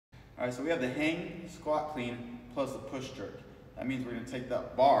All right, so we have the hang, squat, clean, plus the push jerk. That means we're gonna take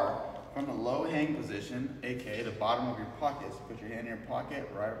that bar from the low hang position, aka the bottom of your pocket. So put your hand in your pocket,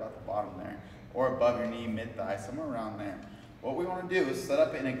 right about the bottom there, or above your knee, mid-thigh, somewhere around there. What we wanna do is set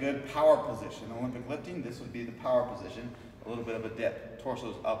up in a good power position. Olympic lifting, this would be the power position, a little bit of a dip,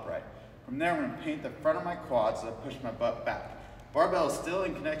 torso's upright. From there, I'm gonna paint the front of my quads so I push my butt back. Barbell is still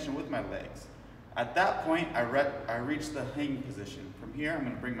in connection with my legs. At that point, I reach the hang position. From here, I'm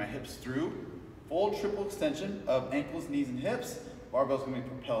gonna bring my hips through, full triple extension of ankles, knees, and hips. Barbell's gonna be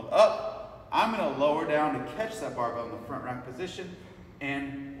propelled up. I'm gonna lower down to catch that barbell in the front rack position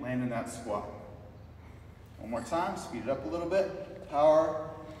and land in that squat. One more time, speed it up a little bit. Power,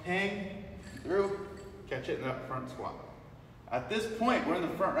 hang, through, catch it in that front squat. At this point, we're in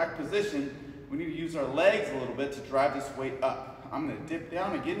the front rack position. We need to use our legs a little bit to drive this weight up. I'm gonna dip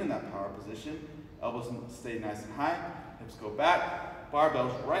down and get in that power position. Elbows stay nice and high, hips go back,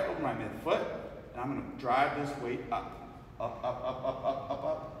 barbell's right over my midfoot, and I'm gonna drive this weight up,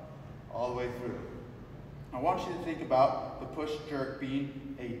 up, all the way through. I want you to think about the push jerk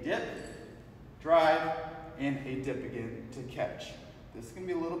being a dip, drive, and a dip again to catch. This is gonna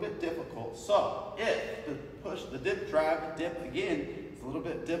be a little bit difficult. So if the push, the dip, drive, dip again is a little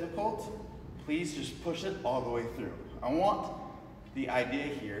bit difficult, please just push it all the way through. I want the idea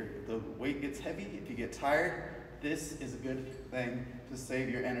here, if the weight gets heavy, if you get tired, this is a good thing to save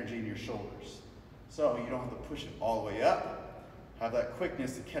your energy in your shoulders. So you don't have to push it all the way up. Have that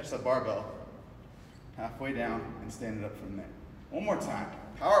quickness to catch that barbell halfway down and stand it up from there. One more time,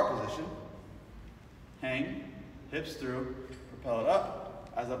 power position, hang, hips through, propel it up.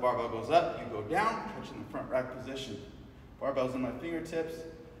 As that barbell goes up, you go down, catch in the front rack position. Barbell's in my fingertips.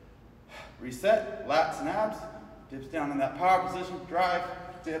 Reset, lats and abs. Dips down in that power position, drive,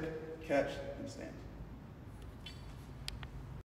 dip, catch, and stand.